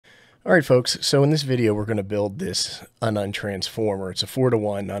All right, folks, so in this video, we're going to build this UnUn transformer. It's a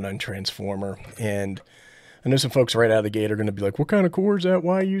 4-to-1 UnUn transformer, and I know some folks right out of the gate are going to be like, what kind of core is that?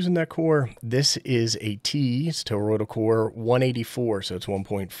 Why are you using that core? This is a T, it's toroidal core 184, so it's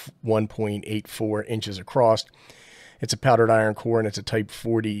 1.84 inches across. It's a powdered iron core, and it's a type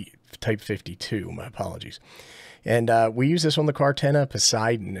 52, my apologies. And we use this on the CaHRTenna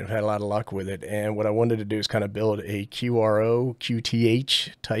Poseidon. I've had a lot of luck with it. And what I wanted to do is kind of build a QRO,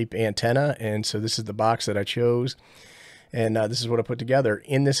 QTH type antenna. And so this is the box that I chose. And this is what I put together.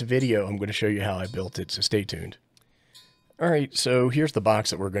 In this video, I'm going to show you how I built it. So stay tuned. All right, so here's the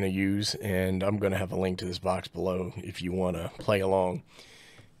box that we're going to use. And I'm going to have a link to this box below if you want to play along.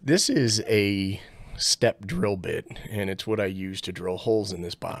 This is a step drill bit, and it's what I use to drill holes in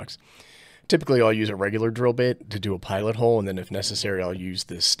this box. Typically, I'll use a regular drill bit to do a pilot hole, and then if necessary, I'll use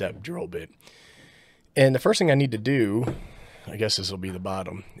this step drill bit. And the first thing I need to do, I guess this will be the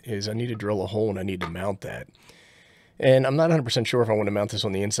bottom, is I need to drill a hole and I need to mount that. And I'm not 100% sure if I want to mount this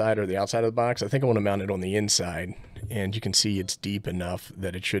on the inside or the outside of the box. I think I want to mount it on the inside, and you can see it's deep enough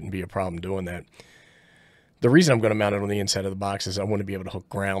that it shouldn't be a problem doing that. The reason I'm going to mount it on the inside of the box is I want to be able to hook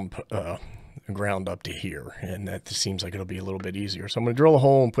ground up to here, and that seems like it'll be a little bit easier. So I'm going to drill a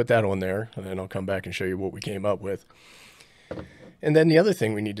hole and put that on there, and then I'll come back and show you what we came up with. And then the other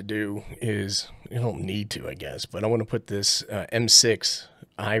thing we need to do is, you don't need to, I guess, but I want to put this M6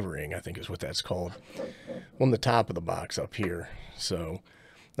 I-ring, I think is what that's called, on the top of the box up here. So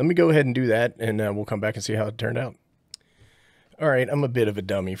let me go ahead and do that, and we'll come back and see how it turned out. All right, I'm a bit of a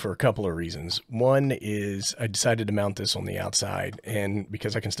dummy for a couple of reasons. One is I decided to mount this on the outside, and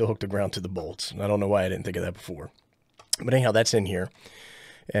because I can still hook the ground to the bolts. And I don't know why I didn't think of that before. But anyhow, that's in here.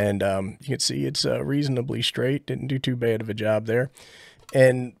 And you can see it's reasonably straight. Didn't do too bad of a job there.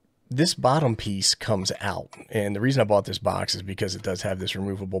 And this bottom piece comes out. And the reason I bought this box is because it does have this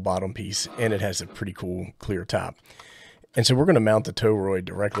removable bottom piece, and it has a pretty cool clear top. And so we're going to mount the toroid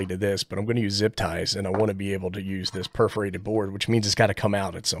directly to this, but I'm going to use zip ties, and I want to be able to use this perforated board, which means it's got to come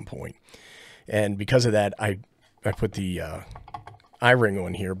out at some point. And because of that, I put the I-ring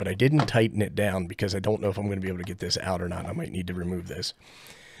on here, but I didn't tighten it down because I don't know if I'm going to be able to get this out or not. I might need to remove this.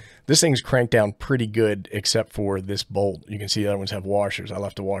 This thing's cranked down pretty good except for this bolt. You can see the other ones have washers. I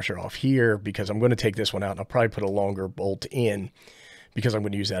left a washer off here because I'm going to take this one out, and I'll probably put a longer bolt in because I'm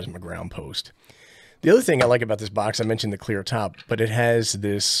going to use that as my ground post. The other thing I like about this box, I mentioned the clear top, but it has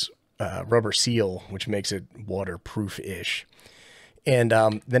this rubber seal, which makes it waterproof-ish. And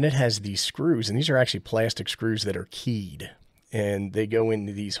then it has these screws, and these are actually plastic screws that are keyed. And they go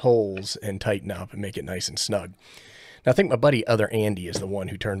into these holes and tighten up and make it nice and snug. Now, I think my buddy Other Andy is the one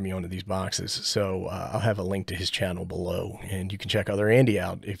who turned me onto these boxes, so I'll have a link to his channel below, and you can check Other Andy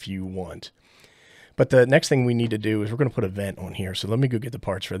out if you want. But the next thing we need to do is we're going to put a vent on here, so let me go get the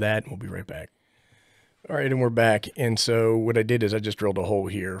parts for that, and we'll be right back. All right, and we're back. And so what I did is I just drilled a hole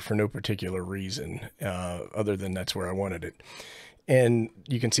here for no particular reason, other than that's where I wanted it. And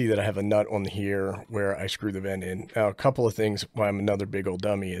you can see that I have a nut on here where I screw the vent in. Now, a couple of things why I'm another big old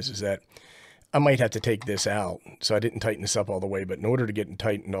dummy is that I might have to take this out. So I didn't tighten this up all the way, but in order to get it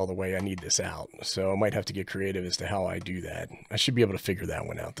tightened all the way, I need this out. So I might have to get creative as to how I do that. I should be able to figure that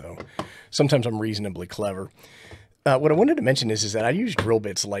one out, though. Sometimes I'm reasonably clever. What I wanted to mention is that I use drill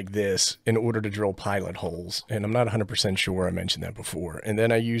bits like this in order to drill pilot holes, and I'm not 100% sure I mentioned that before. And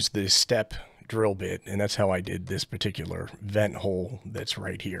then I used the step drill bit, and that's how I did this particular vent hole that's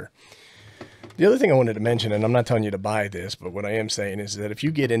right here. The other thing I wanted to mention, and I'm not telling you to buy this, but what I am saying is that if you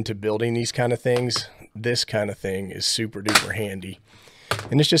get into building these kind of things, this kind of thing is super duper handy.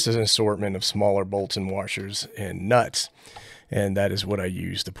 And it's just an assortment of smaller bolts and washers and nuts. And that is what I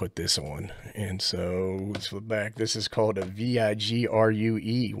use to put this on. And so let's flip back. This is called a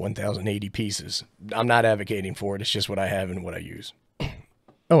VIGRUE 1080 pieces. I'm not advocating for it. It's just what I have and what I use.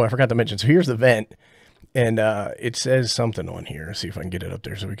 Oh, I forgot to mention. So here's the vent. And it says something on here. Let's see if I can get it up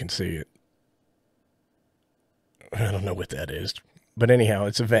there so we can see it. I don't know what that is. But anyhow,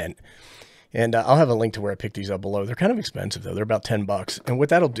 it's a vent. And I'll have a link to where I picked these up below. They're kind of expensive, though. They're about 10 bucks. And what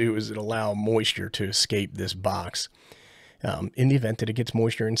that'll do is it'll allow moisture to escape this box. In the event that it gets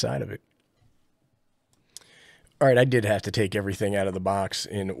moisture inside of it. All right, I did have to take everything out of the box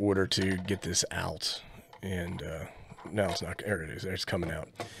in order to get this out. And no, it's not. There it is. It's coming out.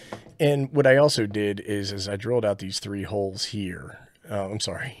 And what I also did is I drilled out these 3 holes here. I'm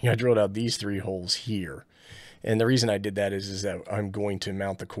sorry. I drilled out these 3 holes here. And the reason I did that is that I'm going to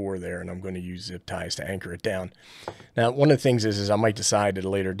mount the core there, and I'm going to use zip ties to anchor it down. Now, one of the things is I might decide at a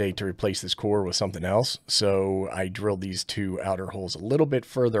later date to replace this core with something else. So I drilled these 2 outer holes a little bit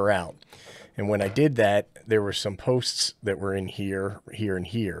further out. And when I did that, there were some posts that were in here, here, and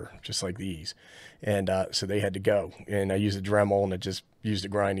here, just like these. And so they had to go. And I used a Dremel, and I just used a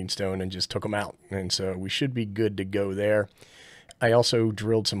grinding stone and just took them out. And so we should be good to go there. I also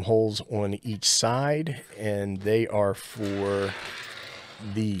drilled some holes on each side, and they are for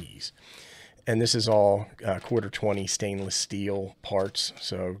these. And this is all quarter 20 stainless steel parts.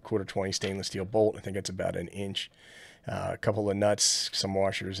 So quarter 20 stainless steel bolt. I think it's about an inch. A couple of nuts, some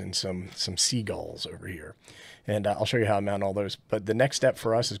washers, and some seagulls over here. And I'll show you how I mount all those. But the next step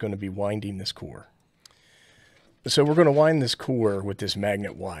for us is going to be winding this core. So we're going to wind this core with this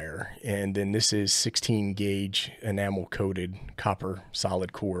magnet wire. And then this is 16 gauge enamel coated copper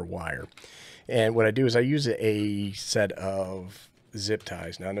solid core wire. And what I do is I use a set of zip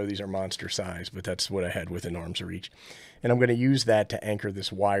ties. Now I know these are monster size, but that's what I had within arm's reach. And I'm going to use that to anchor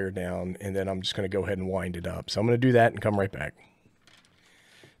this wire down, and then I'm just going to go ahead and wind it up. So I'm going to do that and come right back.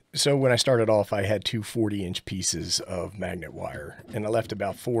 So when I started off, I had two 40-inch pieces of magnet wire, and I left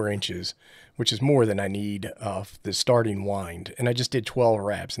about 4 inches, which is more than I need of the starting wind. And I just did 12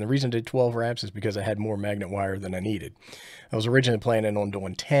 wraps. And the reason I did 12 wraps is because I had more magnet wire than I needed. I was originally planning on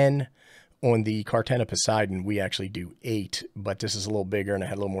doing 10. On the CaHRTenna Poseidon, we actually do 8, but this is a little bigger and I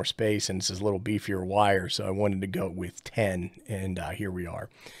had a little more space, and this is a little beefier wire, so I wanted to go with 10, and here we are.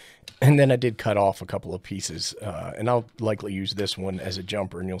 And then I did cut off a couple of pieces, and I'll likely use this one as a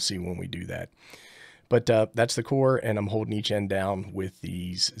jumper, and you'll see when we do that. But that's the core, and I'm holding each end down with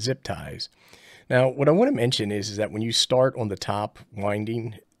these zip ties. Now, what I want to mention is that when you start on the top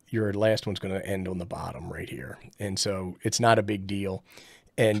winding, your last one's going to end on the bottom right here, and so it's not a big deal.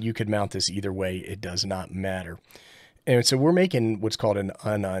 And you could mount this either way. It does not matter. And so we're making what's called an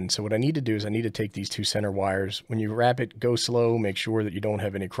UnUn. So what I need to do is I need to take these two center wires. When you wrap it, go slow. Make sure that you don't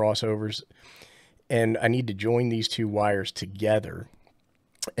have any crossovers. And I need to join these two wires together.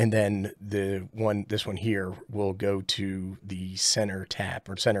 And then this one here will go to the center tap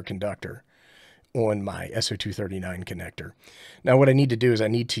or center conductor on my SO239 connector. Now what I need to do is I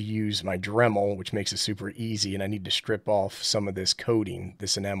need to use my Dremel, which makes it super easy, and I need to strip off some of this coating,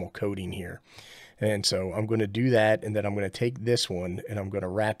 this enamel coating here. And so I'm going to do that, and then I'm going to take this one and I'm going to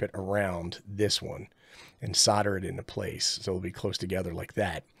wrap it around this one and solder it into place so it'll be close together like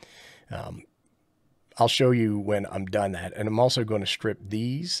that. I'll show you when I'm done that, and I'm also going to strip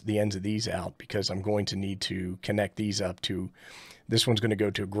the ends of these out, because I'm going to need to connect these up to, this one's going to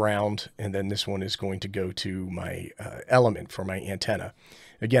go to ground, and then this one is going to go to my element for my antenna.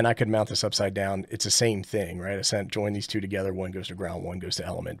 Again, I could mount this upside down. It's the same thing, right? I join these two together. One goes to ground, one goes to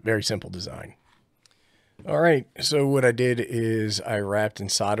element. Very simple design. All right, so what I did is I wrapped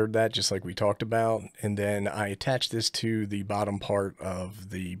and soldered that just like we talked about, and then I attached this to the bottom part of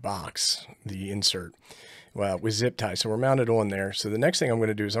the box, the insert, with zip ties. So we're mounted on there. So the next thing I'm going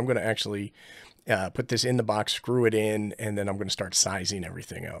to do is I'm going to actually put this in the box, screw it in, and then I'm going to start sizing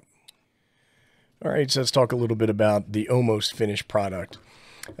everything up. All right, so let's talk a little bit about the almost finished product.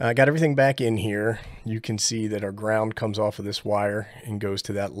 I got everything back in here. You can see that our ground comes off of this wire and goes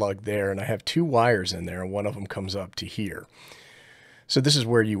to that lug there. And I have two wires in there, and one of them comes up to here. So this is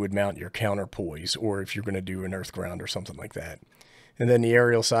where you would mount your counterpoise, or if you're going to do an earth ground or something like that. And then the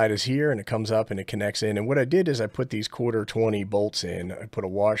aerial side is here, and it comes up and it connects in. And what I did is I put these quarter 20 bolts in. I put a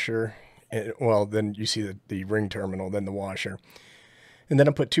washer, and, well, then you see the ring terminal, then the washer. And then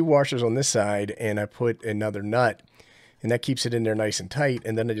I put two washers on this side, and I put another nut. And that keeps it in there nice and tight.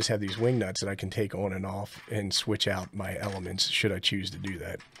 And then I just have these wing nuts that I can take on and off and switch out my elements should I choose to do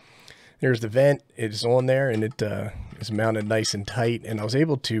that. There's the vent. It's on there, and it is mounted nice and tight. And I was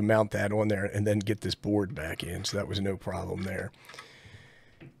able to mount that on there and then get this board back in. So that was no problem there.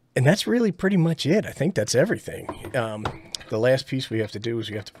 And that's really pretty much it. I think that's everything. The last piece we have to do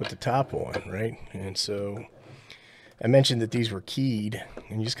is we have to put the top on, right? And so I mentioned that these were keyed,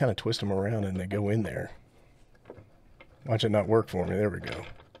 and you just kind of twist them around and they go in there. Watch it not work for me. There we go.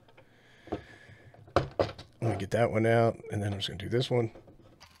 Let me get that one out, and then I'm just going to do this one.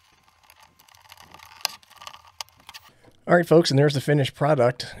 All right, folks, and there's the finished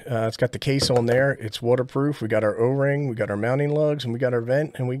product. It's got the case on there. It's waterproof. We got our O-ring, we got our mounting lugs, and we got our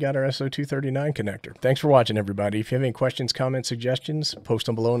vent, and we got our SO239 connector. Thanks for watching, everybody. If you have any questions, comments, suggestions, post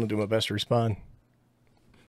them below, and I'll do my best to respond.